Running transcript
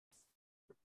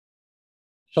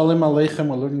Shalom Aleichem,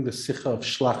 we're learning the Sikha of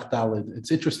Shlach Dalid.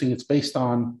 It's interesting, it's based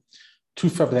on two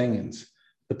Farbrengens.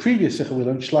 The previous Sikha we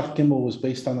learned, Shlach Gimel, was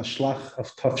based on a Shlach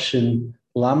of Tafshin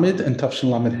Lamed and Tafshin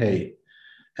Lamed Hey.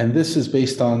 And this is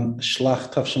based on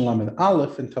Shlach Tafshin Lamed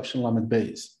Aleph and Tafshin Lamed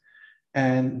Beis.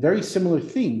 And very similar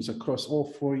themes across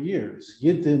all 4 years,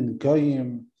 Yidden,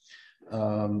 Goyim,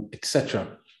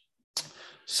 etc.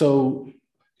 So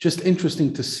just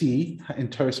interesting to see in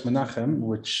Teres Menachem,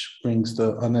 which brings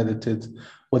the unedited,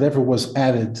 whatever was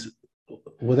added,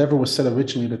 whatever was said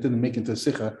originally that didn't make it into the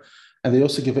Sikha, and they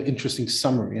also give an interesting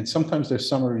summary. And sometimes their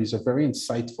summaries are very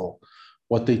insightful,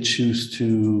 what they choose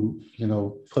to,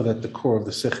 put at the core of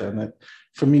the Sikha. And that,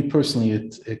 for me personally,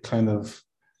 it kind of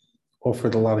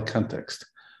offered a lot of context.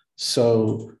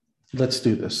 So let's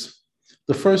do this.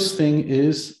 The first thing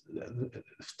is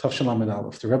Tafshin Lamed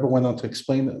Aleph. The Rebbe went on to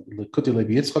explain Likutei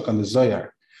Levi Yitzchak on the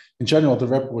Zohar. In general, the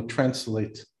Rebbe would he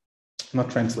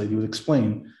would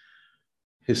explain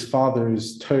his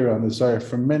father's Torah on the Zohar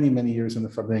for many, many years in the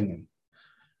Farbrengen.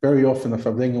 Very often, the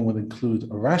Farbrengen would include a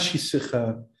Rashi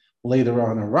Sikha, later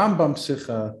on a Rambam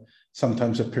Sikha,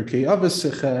 sometimes a Pirkei Avos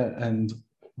Sikha, and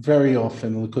very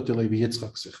often Likutei Levi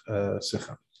Yitzchak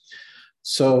Sikha.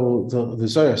 So the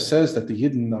Zohar says that the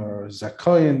Yidden are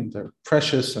Zakoyin, they're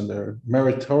precious and they're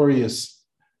meritorious.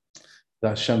 That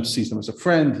Hashem sees them as a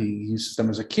friend, he uses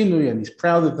them as a kinui, and he's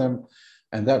proud of them,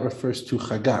 and that refers to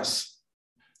Chagas.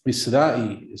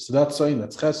 Yisra'i, Yisratzoyin,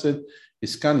 that's Chesed.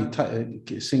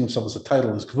 Iskani, seeing himself as a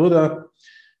title, is Kvuda,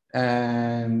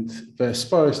 and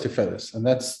Vespar is Tiferes, and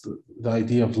that's the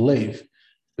idea of Leiv,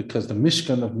 because the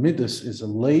Mishkan of Midas is a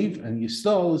Leiv, and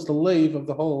Yisrael is the Leiv of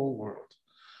the whole world.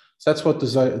 So that's what the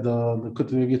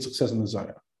Likutei Levi Yitzchak says in the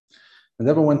Zohar. And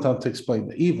Rebbe went on to explain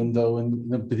that even though in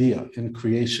the B'riya, in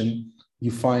creation,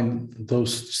 you find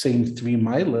those same three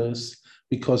milas,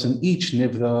 because in each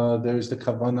nivra there is the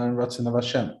kavanah and ratzon of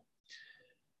Hashem,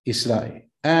 Israel,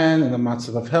 and in the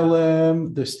matzav of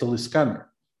Helem there's still iskaner.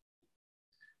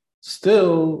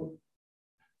 Still,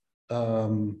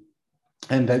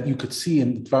 and that you could see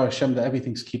in Dvar Hashem that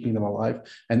everything's keeping them alive,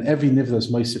 and every nivra is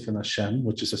moisif in Hashem,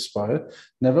 which is aspire.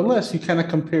 Nevertheless, you cannot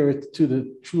compare it to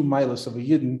the true milas of a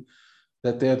Yidden,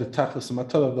 that they are the tachlis and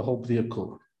matala of the whole B'riya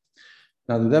Kula.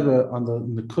 Now the Rebbe on the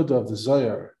Nekuda of the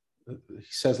Zohar, he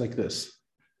says like this,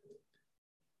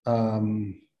 that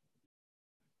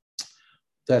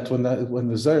when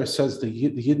the Zohar says the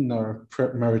Yidden are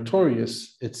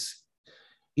meritorious, it's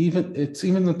even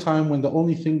the time when the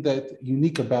only thing that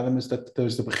unique about them is that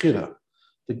there's the Bechira.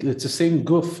 It's the same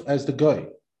guf as the Goy.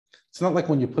 It's not like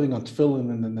when you're putting on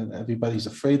tefillin and then everybody's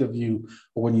afraid of you,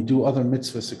 or when you do other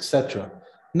mitzvahs, etc.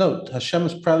 No, Hashem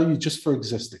is proud of you just for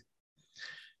existing.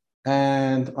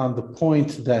 And on the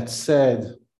point that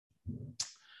said,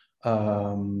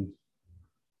 Iskani,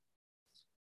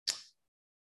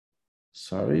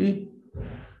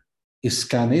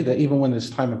 that even when there's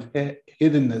time of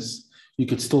hiddenness, you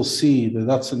could still see that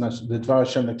that's the Dvar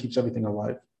Hashem that keeps everything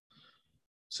alive.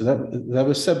 So that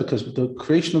was said because the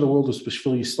creation of the world was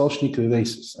B'shvil Yisrael Shni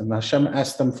K'reisis, and Hashem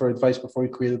asked them for advice before He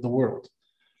created the world,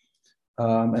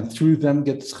 and through them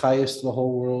gets chayes to the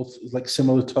whole world, like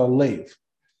similar to a leiv.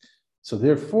 So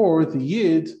therefore, the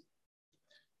Yid,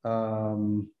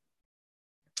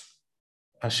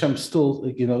 Hashem still,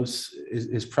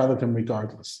 is proud of him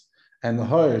regardless. And the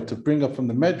higher to bring up from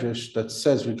the Medrash that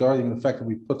says regarding the fact that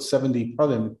we put 70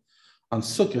 parim on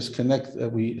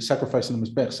Sukkot, we sacrifice in the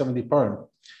Mizbech 70 parim.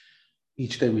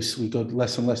 Each day we go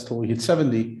less and less till we hit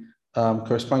 70,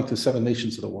 corresponding to the 7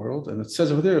 nations of the world. And it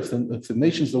says over there, if the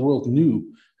nations of the world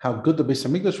knew how good the Beis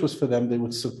Hamikdash was for them, they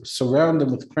would surround them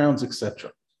with crowns,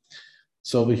 etc.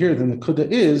 So over here, the Nekuda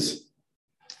is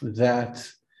that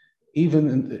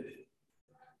even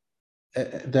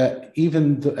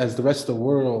as the rest of the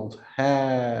world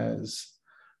has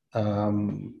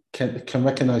can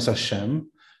recognize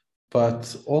Hashem,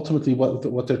 but ultimately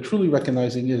what they're truly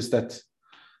recognizing is that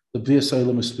the B'riya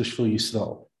Olam is B'shvil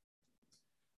Yisrael.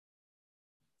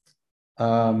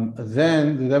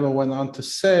 Then the Rebbe went on to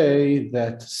say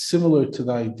that similar to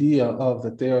the idea of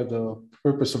that they are the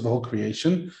purpose of the whole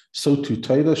creation, so too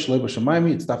Torah Shloi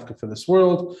B'Shamayim, it's dafka for this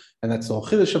world, and that's the whole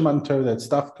Chiddush of Torah, that's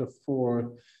dafka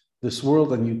for this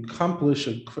world, and you accomplish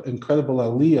an incredible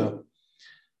aliyah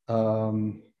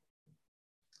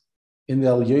in the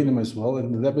Elyonim as well.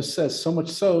 And the Rebbe says so much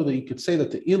so that you could say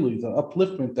that the ilu, the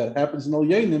upliftment that happens in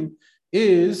Elyonim,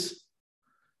 is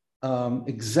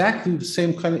exactly the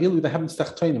same kind of ilu that happens to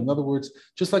Tachtonim. In other words,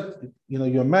 just like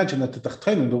you imagine that the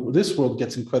Tachtonim, this world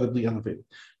gets incredibly elevated,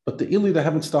 but the ilu that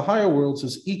happens to the higher worlds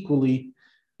is equally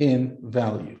in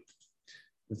value.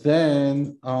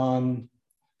 Then on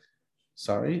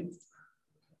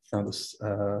Now this,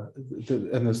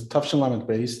 and this Tafshin Lamed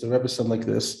base, the Rebbe said like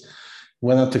this,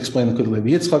 went on to explain the Kud Levi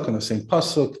Yitzchak on the same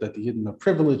pasuk that the Yidden are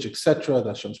privileged, etc.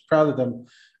 That Hashem's proud of them,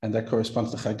 and that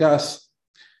corresponds to Chagas.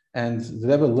 And the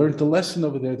Rebbe learned the lesson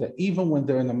over there that even when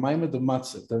they're in a Maimed of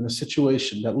Matzah, they're in a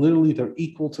situation that literally they're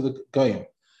equal to the Goyim.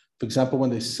 For example, when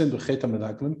they sinned with Chet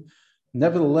HaMeraglim,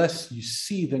 nevertheless, you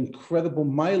see the incredible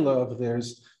Maila of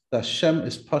theirs that Hashem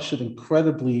is Pashut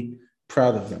incredibly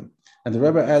proud of them. And the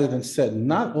Rebbe added and said,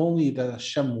 not only that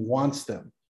Hashem wants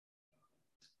them,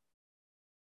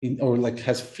 or like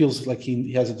feels like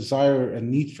he has a desire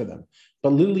and need for them,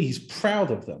 but literally he's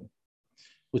proud of them,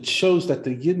 which shows that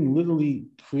the Yidden literally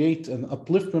create an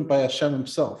upliftment by Hashem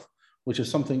himself, which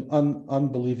is something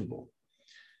unbelievable.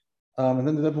 And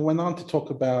then the Rebbe went on to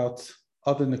talk about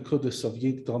other Nekudas of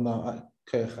Yigdal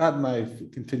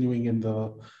Adnai, continuing in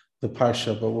the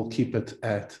Parsha, but we'll keep it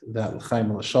at that,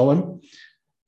 L'chaim L'shalom.